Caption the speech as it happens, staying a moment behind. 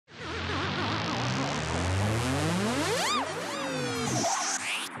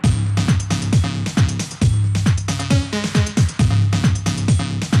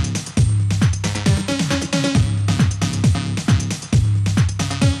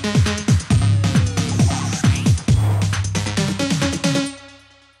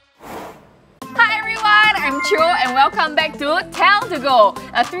welcome back to Tell to Go,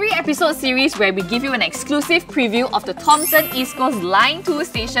 a 3-episode series where we give you an exclusive preview of the Thomson-East Coast Line 2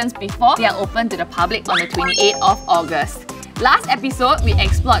 stations before they are open to the public on the 28th of August. Last episode, we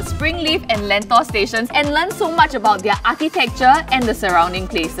explored Springleaf and Lentor stations and learned so much about their architecture and the surrounding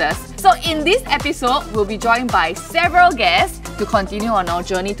places. So in this episode, we'll be joined by several guests to continue on our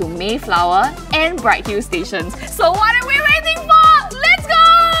journey to Mayflower and Bright Hill stations. So what are we waiting for? Let's go!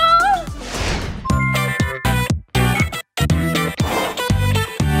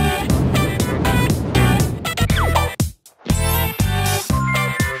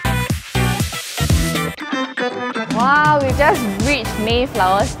 Wow, we just reached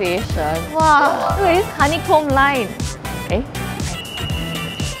Mayflower Station. Wow, look at this honeycomb line. Eh?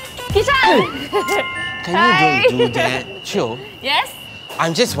 Kishan! Can you don't do that, Chiou? Yes?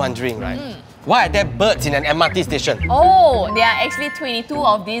 I'm just wondering, right? Why are there birds in an MRT station? Oh, there are actually 22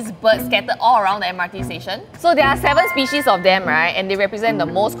 of these birds scattered all around the MRT station. So there are 7 species of them, right? And they represent the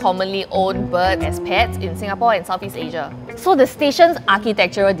most commonly owned birds as pets in Singapore and Southeast Asia. So the station's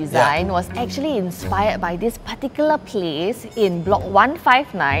architectural design was actually inspired by this particular place in Block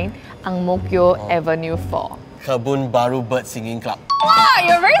 159, Ang Mo Kio Avenue 4. Kebun Baru Bird Singing Club. Wow,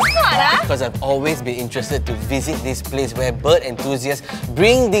 you're very smart, huh? Because I've always been interested to visit this place where bird enthusiasts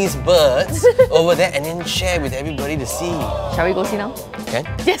bring these birds over there and then share with everybody to see. Shall we go see now? Okay?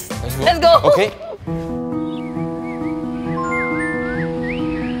 Yes! Let's go. Okay.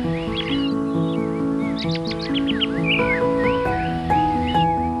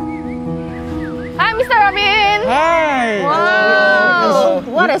 Hi, Mr. Robin! Hi! Wow!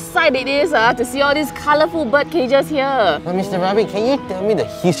 What a sight it is to see all these colourful bird cages here. Well, Mr. Ravi, can you tell me the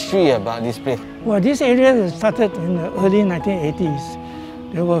history about this place? Well, this area started in the early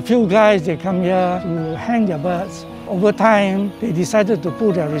 1980s. There were a few guys, they come here to hang their birds. Over time, they decided to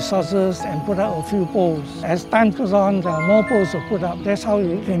pool their resources and put up a few poles. As time goes on, more poles were put up. That's how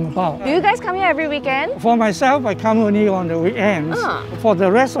it came about. Do you guys come here every weekend? For myself, I come only on the weekends. For the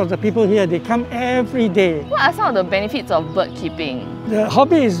rest of the people here, they come every day. What are some of the benefits of bird keeping? The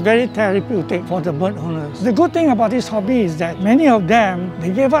hobby is very therapeutic for the bird owners. The good thing about this hobby is that many of them, they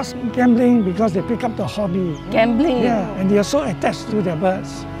gave us gambling because they pick up the hobby. Gambling? Yeah, and they are so attached to their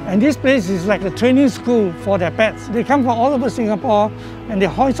birds. And this place is like a training school for their pets. They come from all over Singapore and they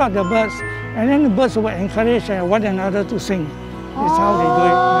hoist out their birds, and then the birds will encourage one another to sing. That's how they do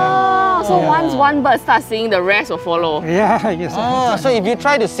it. Yeah. So once one bird starts singing, the rest will follow. Yeah, I guess. Oh, so if you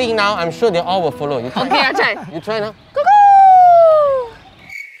try to sing now, I'm sure they all will follow. You try. Okay, I'll try. You try now. Cuckoo!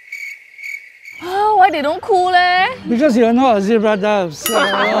 Oh, why they don't coo leh? Because you're not a zebra doves. They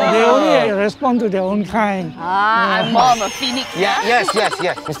only respond to their own kind. I'm more of a phoenix. Yes.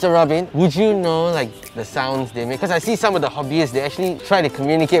 Mr. Robin, would you know like the sounds they make? Because I see some of the hobbyists, they actually try to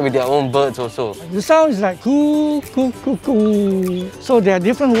communicate with their own birds also. The sound is like coo, coo, coo, coo. So there are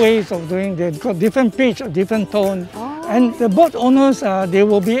different ways of doing it. They've got different pitch or different tone. And the bird owners, they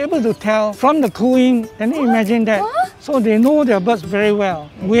will be able to tell from the cooing. Can you imagine that? So they know their birds very well.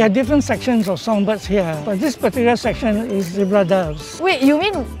 We have different sections of songbirds here, but this particular section is zebra doves. Wait, you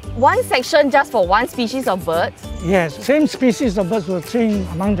mean one section just for one species of birds? Yes, same species of birds will train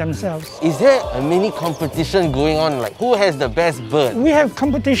among themselves. Is there a mini competition going on? Like who has the best bird? We have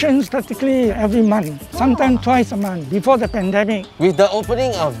competitions practically every month, sometimes twice a month, before the pandemic. With the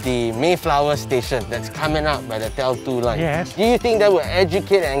opening of the Mayflower station that's coming up by the Tel 2 line, yes. Do you think that will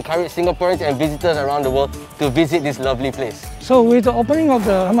educate and encourage Singaporeans and visitors around the world to visit this lovely place? So with the opening of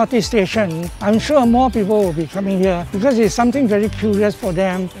the MRT station, I'm sure more people will be coming here because it's something very curious for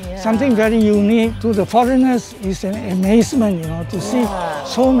them, something very unique. To the foreigners, it's an amazement, to see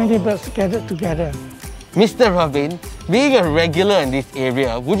so many birds gathered together. Mr. Robin, being a regular in this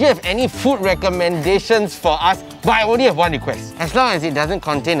area, would you have any food recommendations for us? But I only have one request. As long as it doesn't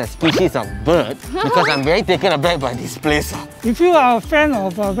contain a species of bird, because I'm very taken aback by this place. If you are a fan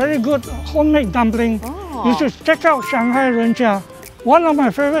of a very good homemade dumpling, you should check out Shanghai Renjia. One of my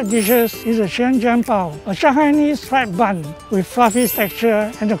favorite dishes is a Shenzhen Bao, a Shanghainese fried bun with fluffy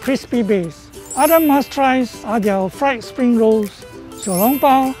texture and a crispy base. Other must-tries are their fried spring rolls, xiaolong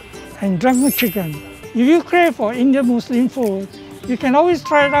bao, and drunken chicken. If you crave for Indian Muslim food, you can always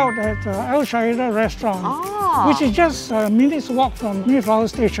try it out at Al Shaira restaurant, which is just a minute's walk from Mayflower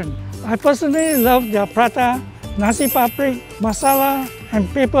Station. I personally love their prata, nasi paprik, masala, and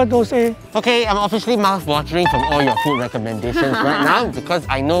paper dosa. Okay, I'm officially mouth-watering from all your food recommendations right now because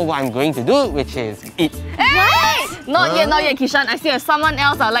I know what I'm going to do, which is eat. Hey! Not yet, Kishan. I still have someone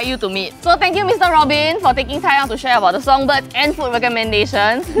else I'd like you to meet. So thank you, Mr. Robin, for taking time out to share about the songbirds and food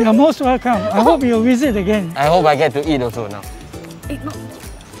recommendations. You're most welcome. I hope you'll visit again. I hope I get to eat also now. Hey, no.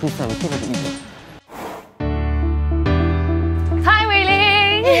 Please, we still have to eat.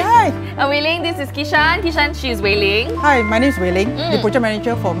 Wei Ling, this is Kishan. Kishan, she's Wei Ling. Hi, my name is Wei Ling, the project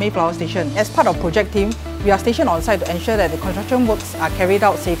manager for Mayflower Station. As part of project team, we are stationed on site to ensure that the construction works are carried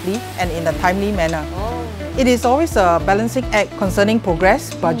out safely and in a timely manner. It is always a balancing act concerning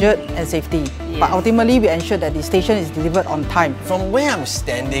progress, budget and safety. But ultimately, we ensure that the station is delivered on time. From where I'm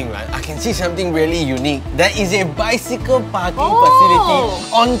standing, right, I can see something really unique. There is a bicycle parking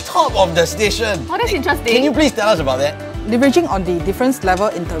facility on top of the station. Oh, that's interesting. Can you please tell us about that? Leveraging on the difference level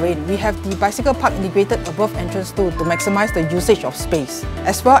in terrain, we have the bicycle park integrated above entrance 2 to maximize the usage of space,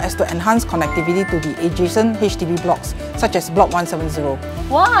 as well as to enhance connectivity to the adjacent HDB blocks, such as Block 170.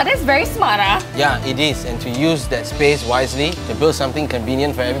 Wow, that's very smart. Yeah, it is. And to use that space wisely, to build something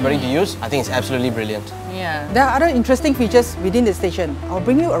convenient for everybody to use, I think it's absolutely brilliant. Yeah. There are other interesting features within the station. I'll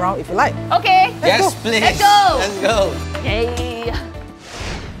bring you around if you like. Okay. Yes, please. Let's go. Let's go. Yay.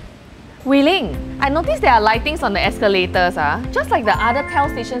 Wei Ling, I noticed there are lightings on the escalators, just like the other TEL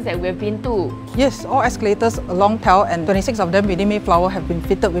stations that we've been to. Yes, all escalators along TEL and 26 of them within Mayflower have been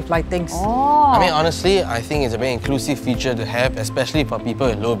fitted with lightings. I mean, honestly, I think it's a very inclusive feature to have, especially for people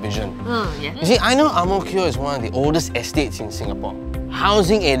with low vision. You see, I know Ang Mo Kio is one of the oldest estates in Singapore,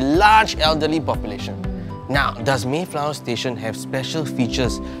 housing a large elderly population. Now, does Mayflower Station have special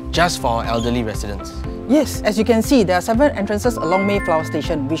features just for our elderly residents? Yes, as you can see, there are 7 entrances along Mayflower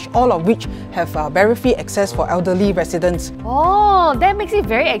Station, all of which have barrier-free access for elderly residents. Oh, that makes it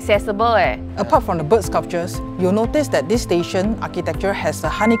very accessible. Apart from the bird sculptures, you'll notice that this station architecture has a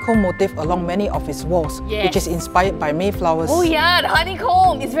honeycomb motif along many of its walls, which is inspired by Mayflowers. Oh yeah, the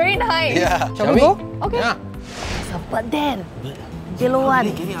honeycomb, it's very nice. Yeah. Shall we go? Okay. Yeah. There's a bird there. Yellow one.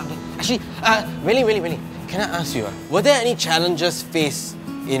 Actually, really, can I ask you, were there any challenges faced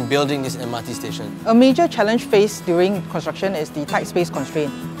in building this MRT station? A major challenge faced during construction is the tight space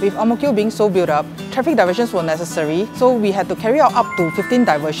constraint. With Ang Mo Kio being so built up, traffic diversions were necessary, so we had to carry out up to 15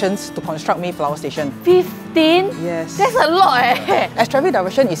 diversions to construct Mayflower Station. 15? Yes. That's a lot. As traffic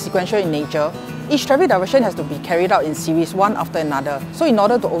diversion is sequential in nature, each traffic diversion has to be carried out in series, one after another. So in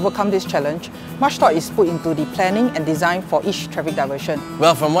order to overcome this challenge, much thought is put into the planning and design for each traffic diversion.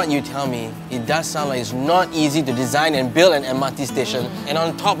 Well, from what you tell me, it does sound like it's not easy to design and build an MRT station. And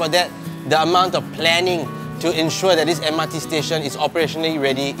on top of that, the amount of planning to ensure that this MRT station is operationally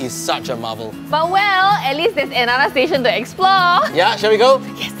ready is such a marvel. But well, at least there's another station to explore. Yeah, shall we go?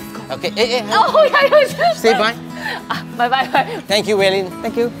 Yes, let's go. Okay, hey. Oh, yeah. Say bye. Bye. Thank you, Wei Ling.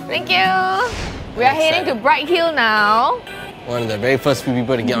 Thank you. Thank you. We are heading to Bright Hill now. One of the very first few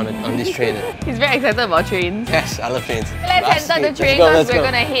people to get on this train. He's very excited about trains. Yes, I love trains. Let's enter the train because we're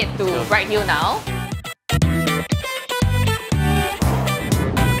going to head to Bright Hill now.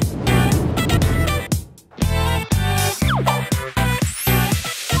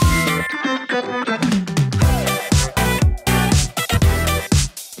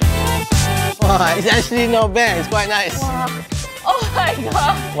 Wow, it's actually not bad. It's quite nice. Wow. Oh my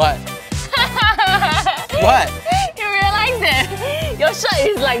god. What? What? You realize that your shirt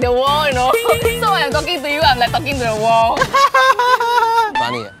is like the wall, you know? So when I'm talking to you, I'm like talking to the wall.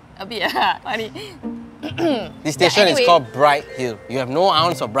 Funny. A bit, funny. This station is called Bright Hill. You have no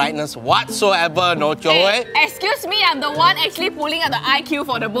ounce of brightness whatsoever, no Chiou Huey. Excuse me, I'm the one actually pulling out the IQ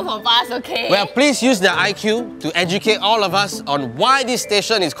for the both of us, okay? Well, please use the IQ to educate all of us on why this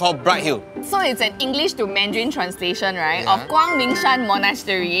station is called Bright Hill. So it's an English to Mandarin translation, right, of Guangmingshan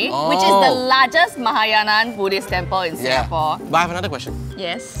Monastery, which is the largest Mahayana Buddhist temple in Singapore. But I have another question.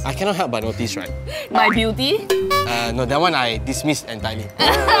 Yes. I cannot help but notice, right? My beauty? No, that one I dismissed entirely.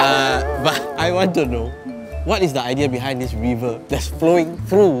 But I want to know, what is the idea behind this river that's flowing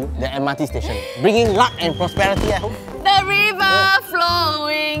through the MRT station, bringing luck and prosperity, I hope? The river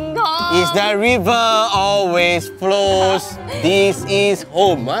flowing home. Is the river always flows? This is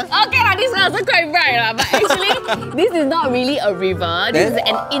home, huh? Okay, this is also quite right, but actually, this is not really a river. This is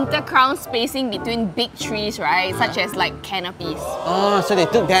an intercrown spacing between big trees, right? Such as like canopies. Oh, so they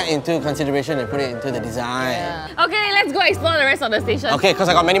took that into consideration and put it into the design. Yeah. Okay, let's go explore the rest of the station. Okay, because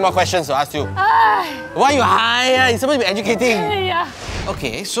I got many more questions to ask you. Why are you high? You're supposed to be educating. Yeah.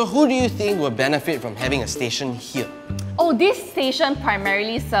 Okay, so who do you think will benefit from having a station here? Oh, this station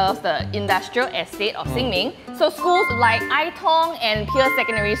primarily serves the industrial estate of Xinming. So schools like Aitong and Pierce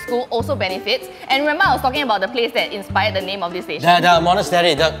Secondary School also benefits. And remember I was talking about the place that inspired the name of this station? The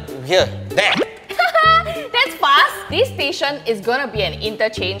monastery, here, there. That's fast! This station is gonna be an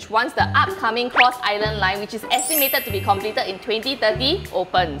interchange once the upcoming Cross Island Line, which is estimated to be completed in 2030,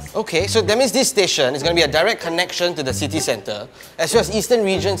 opens. Okay, so that means this station is going to be a direct connection to the city centre, as well as eastern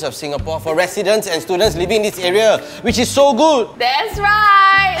regions of Singapore for residents and students living in this area, which is so good! That's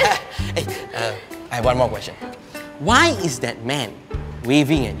right! Hey, I have one more question. Why is that man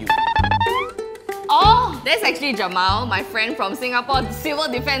waving at you? Oh, that's actually Jamal, my friend from Singapore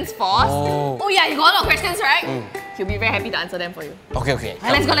Civil Defence Force. Oh yeah, you got a lot of questions, right? He'll be very happy to answer them for you. Okay, okay.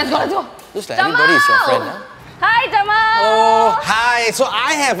 Hey, let's go. Looks like everybody is your friend, huh? Hi, Jamal! Oh, hi. So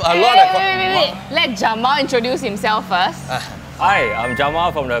I have a lot of... Wait. Let Jamal introduce himself first. Hi, I'm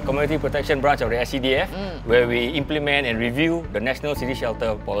Jamal from the Community Protection Branch of the SCDF, where we implement and review the National City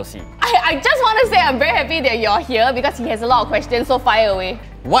Shelter Policy. I just want to say I'm very happy that you're here because he has a lot of questions, so fire away.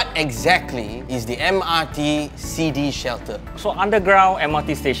 What exactly is the MRT CD shelter? So underground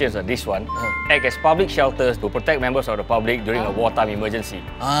MRT stations are this one, act as public shelters to protect members of the public during a wartime emergency.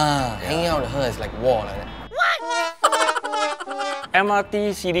 Hanging out with her is like war like that.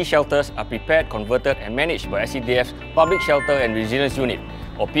 MRT CD shelters are prepared, converted and managed by SCDF's Public Shelter and Resilience Unit,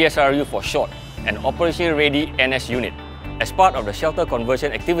 or PSRU for short, an operation-ready NS unit. As part of the shelter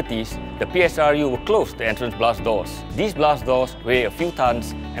conversion activities, the PSRU will close the entrance blast doors. These blast doors weigh a few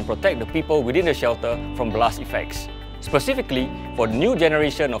tons and protect the people within the shelter from blast effects. Specifically, for the new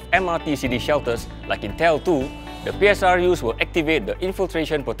generation of MRT CD shelters, like in TEL 2, the PSRUs will activate the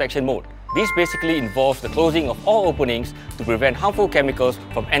infiltration protection mode. This basically involves the closing of all openings to prevent harmful chemicals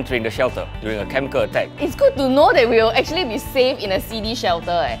from entering the shelter during a chemical attack. It's good to know that we will actually be safe in a CD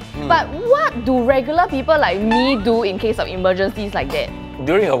shelter. But what do regular people like me do in case of emergencies like that?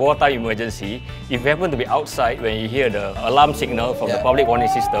 During a wartime emergency, if you happen to be outside when you hear the alarm signal from the public warning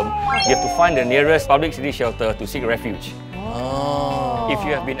system, you have to find the nearest public city shelter to seek refuge. If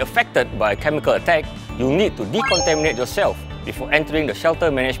you have been affected by a chemical attack, you'll need to decontaminate yourself before entering the shelter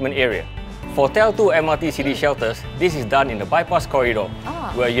management area. For TEL 2 MRT CD shelters, this is done in the bypass corridor,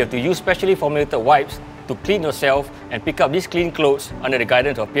 where you have to use specially formulated wipes to clean yourself and pick up these clean clothes under the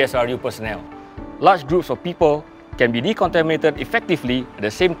guidance of PSRU personnel. Large groups of people can be decontaminated effectively at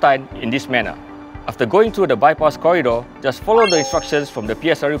the same time in this manner. After going through the bypass corridor, just follow the instructions from the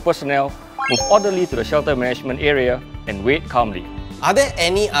PSRU personnel, move orderly to the shelter management area and wait calmly. Are there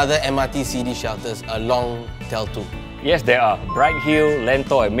any other MRT CD shelters along TEL 2? Yes, there are. Bright Hill,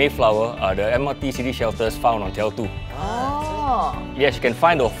 Lentor and Mayflower are the MRT city shelters found on TEL 2. Yes, you can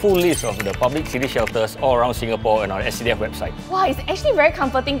find a full list of the public city shelters all around Singapore and on the SCDF website. Wow, it's actually very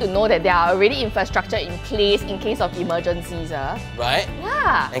comforting to know that there are already infrastructure in place in case of emergencies. Right?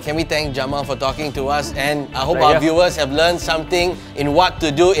 Yeah. And can we thank Jamal for talking to us, and I hope our viewers have learned something in what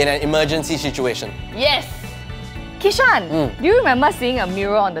to do in an emergency situation. Yes. Kishan, do you remember seeing a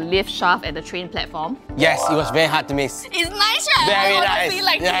mirror on the lift shaft at the train platform? Yes, it was very hard to miss. It's nice, right? Very I want nice. to see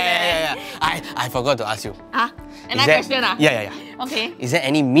like I forgot to ask you. Another question? Yeah. Okay. Is there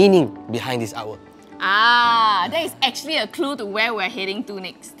any meaning behind this artwork? That is actually a clue to where we're heading to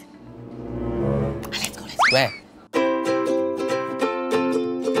next. Let's go. Where?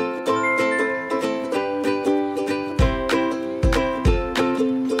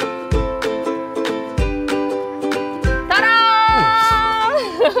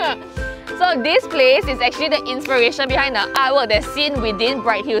 So this place is actually the inspiration behind the artwork that's seen within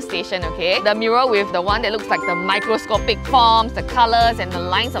Bright Hill Station, okay? The mural with the one that looks like the microscopic forms, the colours and the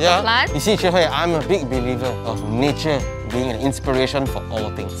lines of the plant. You see, Chiou Huey, I'm a big believer of nature being an inspiration for all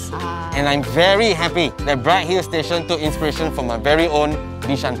things. And I'm very happy that Bright Hill Station took inspiration from my very own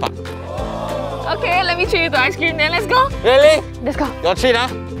Bishan Park. Okay, let me treat you to ice cream then. Let's go. Really? Let's go. Your treat, huh?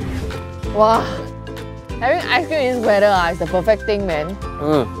 Wow. Having ice cream in this weather is the perfect thing, man.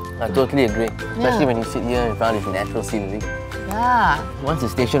 I totally agree. Especially when you sit here in front of the natural scenery. Yeah. Once the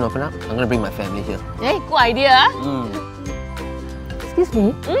station open up, I'm gonna bring my family here. Hey, good idea. Excuse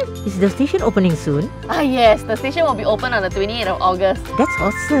me, is the station opening soon? Yes, the station will be open on the 28th of August. That's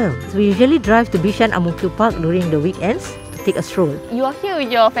awesome. So we usually drive to Bishan Ang Mo Kio Park during the weekends to take a stroll. You are here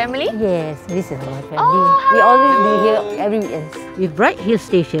with your family? Yes, this is my family. Oh, we always be here every weekends. With Bright Hill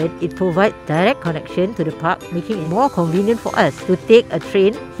Station, it provides direct connection to the park, making it more convenient for us to take a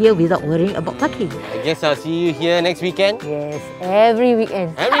train here without worrying about parking. I guess I'll see you here next weekend. Yes, every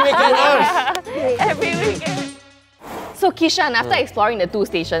weekend. Every weekend, Every weekend. So Kishan, after exploring the two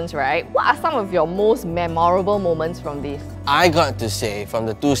stations, right, what are some of your most memorable moments from this? I got to say, from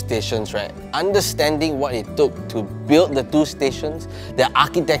the two stations, right, understanding what it took to build the two stations, the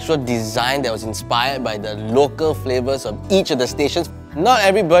architectural design that was inspired by the local flavors of each of the stations. Not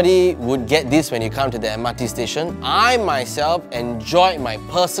everybody would get this when you come to the MRT station. I myself enjoyed my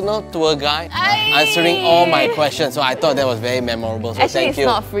personal tour guide answering all my questions, so I thought that was very memorable. So Actually, thank you. it's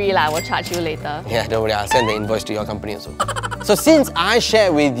not free, I will charge you later. Yeah, don't worry, I'll send the invoice to your company also. So since I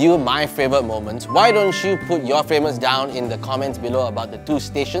shared with you my favourite moments, why don't you put your favourites down in the comments below about the two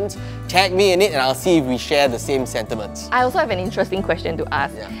stations? Tag me in it and I'll see if we share the same sentiments. I also have an interesting question to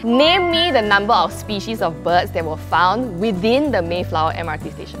ask. Name me the number of species of birds that were found within the Mayflower Flower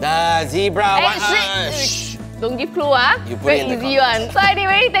MRT station? The zebra one. Shh. Don't give clue, You put it in the Very easy one. So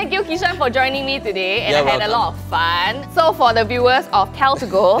anyway, thank you Kishan for joining me today, and You're I had a lot of fun. So for the viewers of Tell to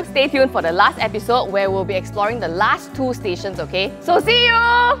Go, stay tuned for the last episode where we'll be exploring the last 2 stations, okay? So see you!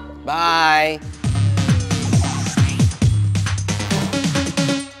 Bye.